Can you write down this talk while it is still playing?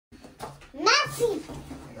Nasty.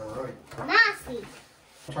 All right. Nasty.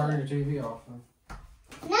 Turn your TV off.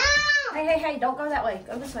 No. Hey, don't go that way.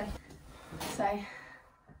 Go this way. Say.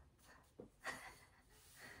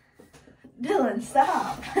 Dylan,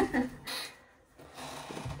 stop.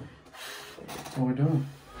 What are we doing?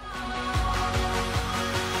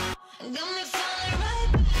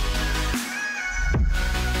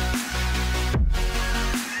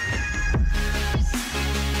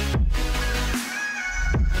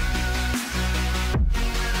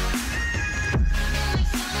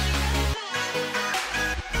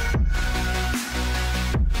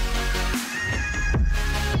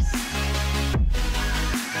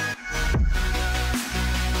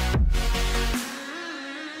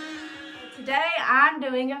 Today I'm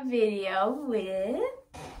doing a video with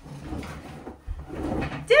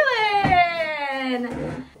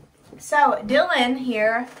Dylan. So Dylan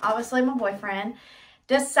here, obviously my boyfriend,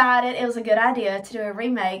 decided it was a good idea to do a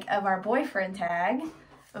remake of our boyfriend tag,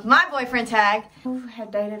 of my boyfriend tag. We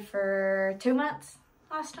had dated for 2 months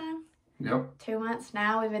last time. Yep. 2 months.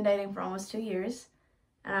 Now we've been dating for almost 2 years.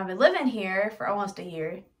 And I've been living here for almost a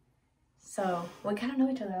year. So we kind of know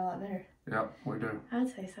each other a lot better. Yep, we do. I'd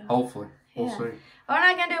say so. Hopefully. We'll Yeah. see. We're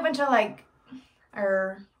not going to do a bunch of like,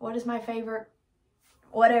 or what is my favorite,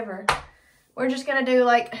 whatever. We're just going to do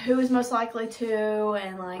like who is most likely to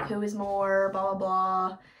and like who is more, blah, blah,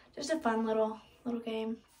 blah. Just a fun little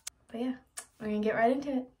game. But yeah, we're going to get right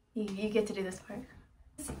into it. You get to do this part.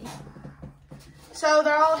 So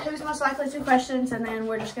they're all who's most likely to questions, and then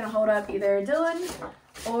we're just going to hold up either Dylan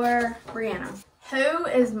or Brianna. Who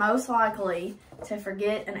is most likely to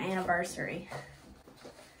forget an anniversary?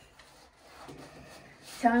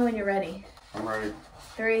 Tell me when you're ready. I'm ready.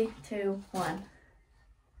 3, 2, 1.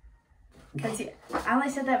 Because I only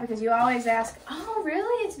said that because you always ask, oh,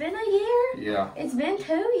 really? It's been a year? Yeah. It's been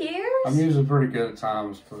 2 years? I'm usually pretty good at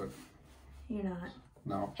times, but You're not.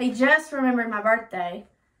 no. He just remembered my birthday.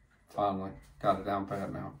 Finally. Got it down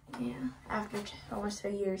pat now. Yeah, after almost 2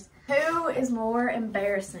 years. Who is more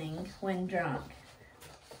embarrassing when drunk?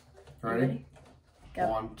 Ready? Go.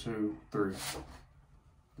 1, 2, 3.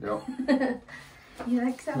 Yep. You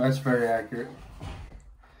think so? That's very accurate.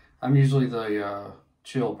 I'm usually the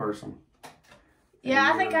chill person.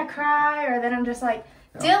 Yeah, I think I cry, or then I'm just like,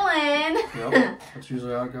 Dylan! Yep. That's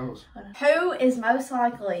usually how it goes. Who is most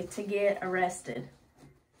likely to get arrested?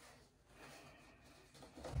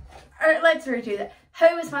 Or let's redo that.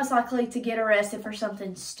 Who is most likely to get arrested for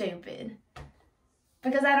something stupid?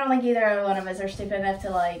 Because I don't think either one of us are stupid enough to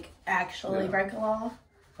like actually break a law.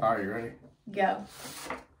 All right, you ready? Go.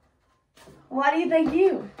 Why do you think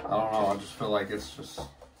you? I don't know. I just feel like it's just...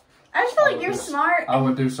 I just feel like you're smart. I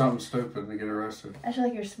would do something stupid to get arrested. I feel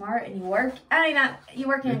like you're smart and you work. I mean, you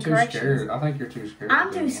work in You're too corrections. scared. I think you're too scared.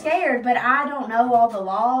 I'm too scared, but I don't know all the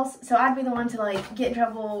laws, so I'd be the one to like get in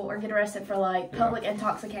trouble or get arrested for like public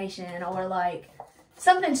intoxication or like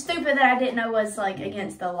something stupid that I didn't know was like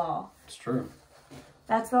against the law. It's true.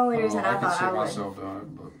 That's the only reason I could thought see I would. myself doing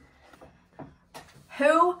it, but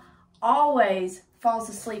Who always falls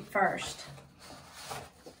asleep first?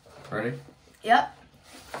 ready? Yep.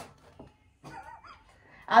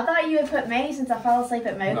 I thought you would put me since I fall asleep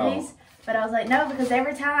at movies, No. but I was like, no, because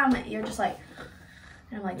every time you're just like,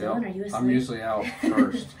 and I'm like, Dylan, are you asleep? I'm usually out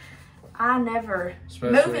first. I never.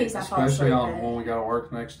 Especially, Movies I fall especially asleep on at. when we go to work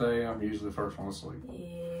the next day, I'm usually the first one to sleep.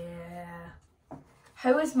 Yeah.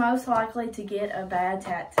 Who is most likely to get a bad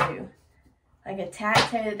tattoo? Like a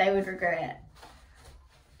tattoo that they would regret.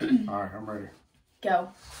 All right, I'm ready. Go.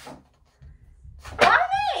 Why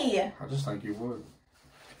me? I just think you would.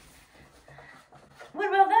 What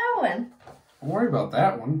about that one? Don't worry about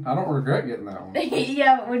that one. I don't regret getting that one.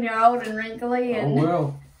 Yeah, but when you're old and wrinkly Oh, and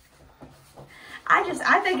well.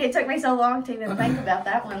 I think it took me so long to even think about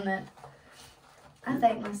that one that I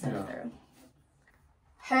think myself through.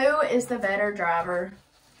 Who is the better driver?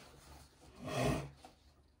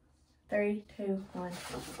 3, 2, 1.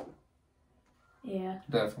 Yeah,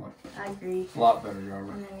 Definitely. I agree. A lot better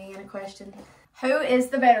driver. And then you get a question. Who is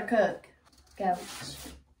the better cook? Go.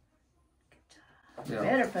 Yeah,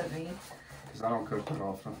 Better put me. because I don't cook that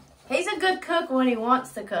often. He's a good cook when he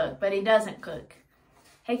wants to cook, but he doesn't cook.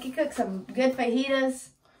 He can cook some good fajitas.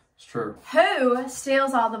 It's true. Who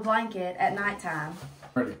steals all the blanket at nighttime?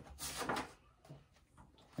 Ready?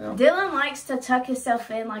 Yeah. Dylan likes to tuck himself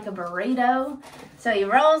in like a burrito. So he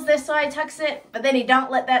rolls this way, tucks it, but then he don't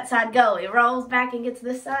let that side go. He rolls back and gets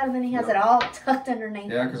this side, and then he has it all tucked underneath.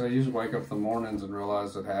 Yeah, because I usually wake up in the mornings and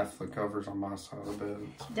realize that half the cover's on my side of the bed.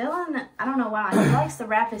 Dylan, I don't know why, he likes to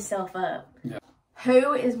wrap himself up. Yeah.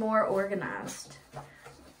 Who is more organized?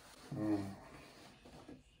 Mm.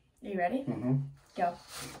 You ready? Mm-hmm. Go.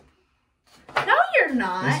 No, you're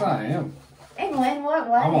not. Yes, I am. In what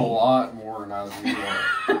way? I'm a lot more organized than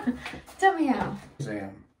you are. Tell me how.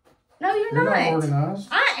 Sam. No, you're You're not. not organized.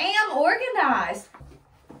 I am organized.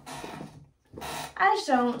 I just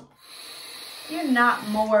don't. You're not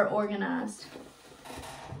more organized.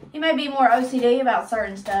 You may be more OCD about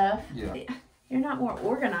certain stuff. Yeah. You're not more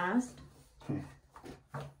organized.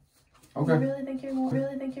 Okay. You really think you're more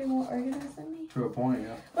organized than me? To a point,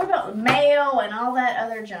 yeah. What about mail and all that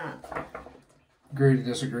other junk? Agree to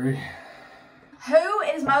disagree. Who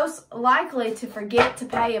is most likely to forget to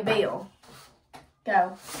pay a bill?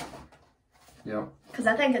 Go. Yep. Because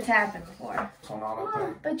I think it's happened before. So not Oh,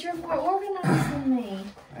 okay. but you're more organized than me.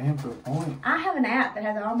 I am to a point. I have an app that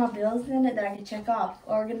has all my bills in it that I can check off.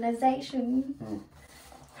 Organization.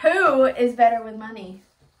 Who is better with money?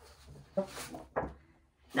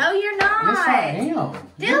 No, you're not. Yes, I am.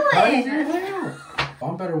 You're Dylan. crazy as hell.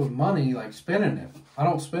 I'm better with money, like spending it. I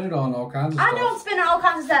don't spend it on all kinds of I stuff. don't spend on all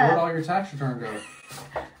kinds of Where'd stuff. all your tax return go?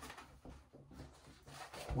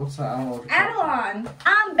 What's that? I don't know what you're talking about. Adeline,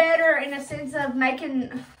 I'm better in a sense of making,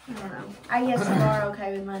 I don't know. I guess you are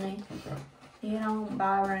okay with money. Okay. You don't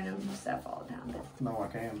buy random stuff all the time. No, I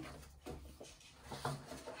can.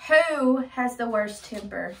 Who has the worst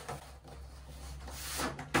temper?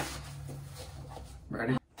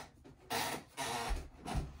 Ready?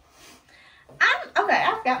 Okay,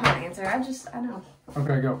 I've got my answer. I know.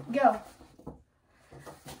 Okay, go. Go.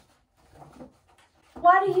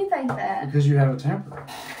 Why do you think that? Because you have a temper.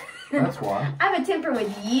 That's why. I have a temper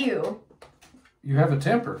with you. You have a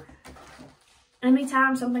temper.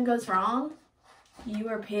 Anytime something goes wrong, you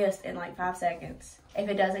are pissed in like 5 seconds if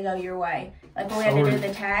it doesn't go your way. Like when we had to do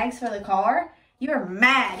the tags for the car, you were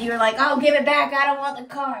mad. You were like, oh, give it back. I don't want the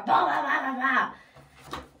car. Blah, blah, blah, blah, blah.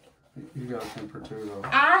 You got a temper too, though.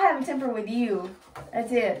 I have a temper with you.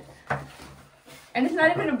 That's it. And it's not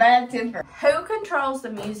even a bad temper. Who controls the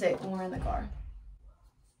music when we're in the car?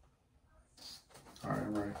 All right,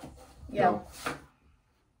 I'm ready. Yep. Go.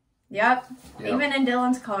 Yep. Yep. Even in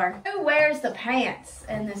Dylan's car. Who wears the pants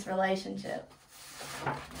in this relationship?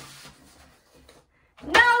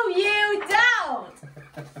 No, you don't.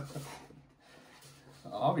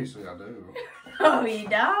 Obviously, I do. Oh, you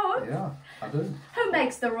don't? Yeah, I do. Who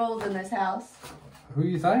makes the rules in this house? Who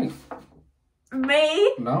you think?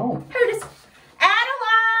 Me? No. Who does...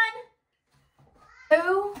 Adeline!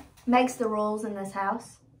 Who makes the rules in this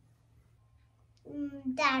house?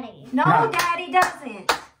 Daddy. No, No. Daddy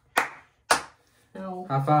doesn't. No.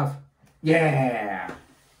 High five. Yeah.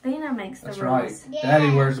 Dana makes the That's rules. right. Yeah.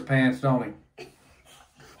 Daddy wears the pants, don't he?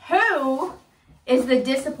 Who is the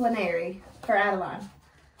disciplinary for Adeline?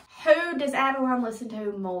 Who does Adeline listen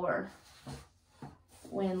to more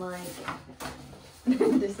when, like,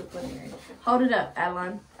 disciplinary? Hold it up,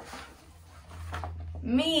 Adeline.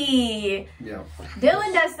 Me. Yeah.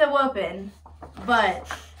 Dylan does the whooping, but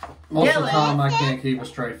Most of the Dylan. time, I can't keep a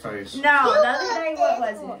straight face. no, the other day, what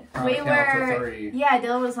was it? Trying to count to 3. Yeah,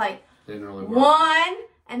 Dylan was like, Didn't really work. 1,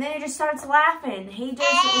 and then he just starts laughing. He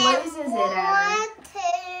just loses it at her. 1,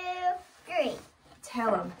 2, 3.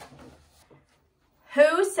 Tell him.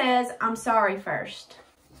 Who says I'm sorry first?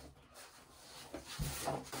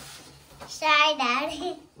 Sorry,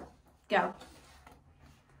 Daddy. Go.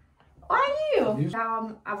 Why you?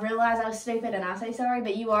 I realized I was stupid and I say sorry,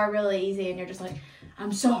 but you are really easy and you're just like,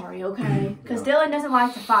 I'm sorry, okay? Because Yeah. Dylan doesn't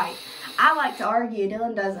like to fight. I like to argue.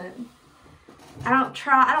 Dylan doesn't. I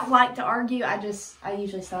don't like to argue. I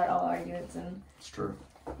usually start all arguments and It's true.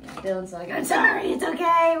 yeah, Dylan's like, I'm sorry, it's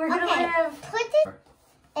okay, we're gonna Okay. live. Put it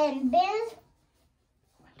in Ben's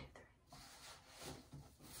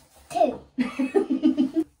 2.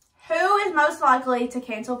 Who is most likely to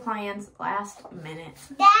cancel plans last minute?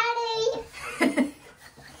 Daddy.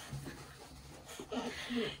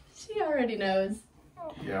 She already knows.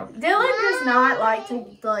 Yeah. Dylan does not like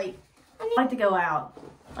to go out.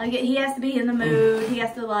 Like he has to be in the mood. He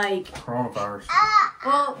has to like. Coronavirus.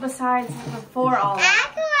 Well, besides before all that,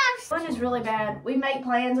 After Dylan is really bad. We make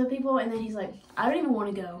plans with people, and then he's like, I don't even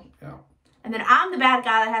want to go. Yeah. And then I'm the bad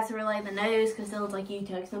guy that has to relay the news because Dylan's like, you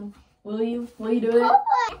text him. Will you? Will you do it?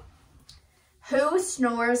 I've Who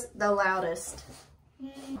snores the loudest?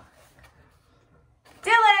 Dylan!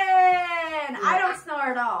 I don't snore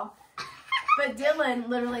at all. But Dylan,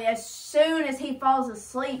 literally, as soon as he falls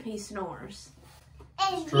asleep, he snores.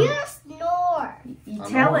 and True. you snore. You I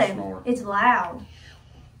tell know I him. snore. It's loud.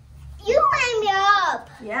 You wake me up.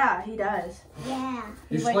 Yeah, he does. Yeah.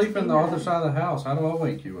 You He wakes sleep in me the up. other side of the house. How do I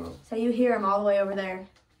wake you up? So you hear him all the way over there.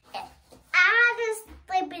 I just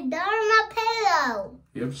sleeping down on my pillow.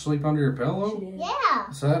 You have to sleep under your pillow? Yeah.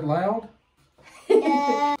 Is that loud?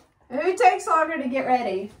 Uh, Who takes longer to get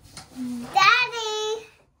ready? Daddy.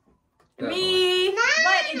 Me. No.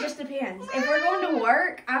 But it just depends. If we're going to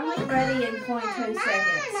work, I'm like ready in 0.2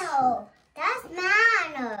 seconds. No, that's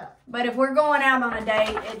mine. But if we're going out on a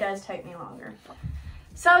date, it does take me longer.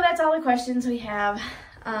 So that's all the questions we have.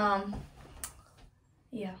 Yeah.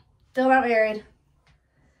 Still not married.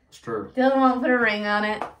 It's true. Still won't put a ring on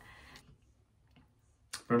it.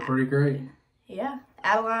 Been pretty great. Yeah.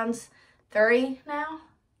 Adeline's 3 now.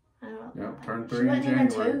 Yep, turned She 3 in wasn't even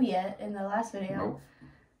January. 2 yet in the last video. Nope.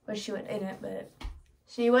 Well, she wasn't in it, but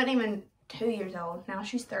she wasn't even 2 years old. Now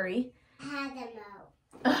she's 3. I don't know.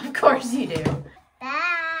 Of course you do.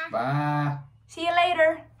 Bye. Bye. See you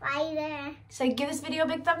later. Bye there. So give this video a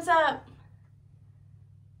big thumbs up.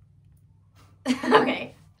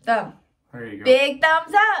 Okay. Thumb. There you go. Big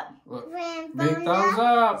thumbs up. Look. Big Big thumbs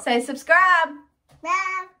up. Say subscribe.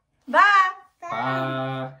 Bye. Bye.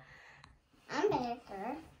 Bye. I'm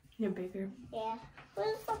bigger. You're bigger. Yeah.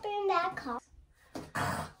 Who's opening that car?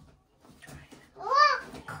 Look.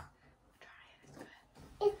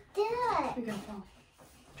 It's good. You're gonna fall.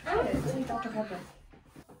 Try it. See Dr. Pepper.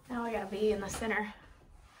 Now I gotta be in the center.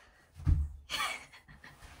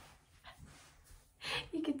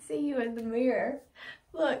 You can see you in the mirror.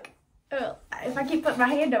 Look. Oh, if I keep putting my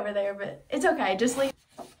hand over there, but it's okay. Just leave.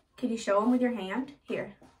 Can you show them with your hand?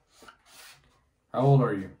 Here. How old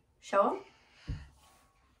are you? Show them.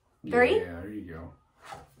 3? Yeah, there you go.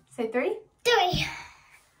 Say 3. 3.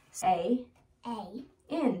 A. A.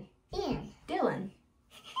 N. N. Dylan.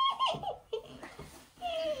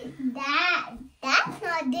 That's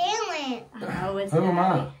not Dylan. Oh, it's Who am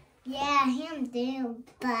I? Yeah, him do,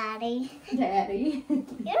 buddy. Daddy. You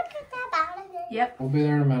get that out of here. Yep. We'll be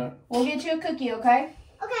there in a minute. We'll get you a cookie, okay?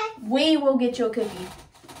 Okay. We will get you a cookie.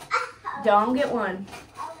 Don't get one.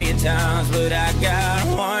 Times, but I got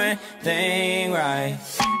one thing right.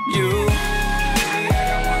 You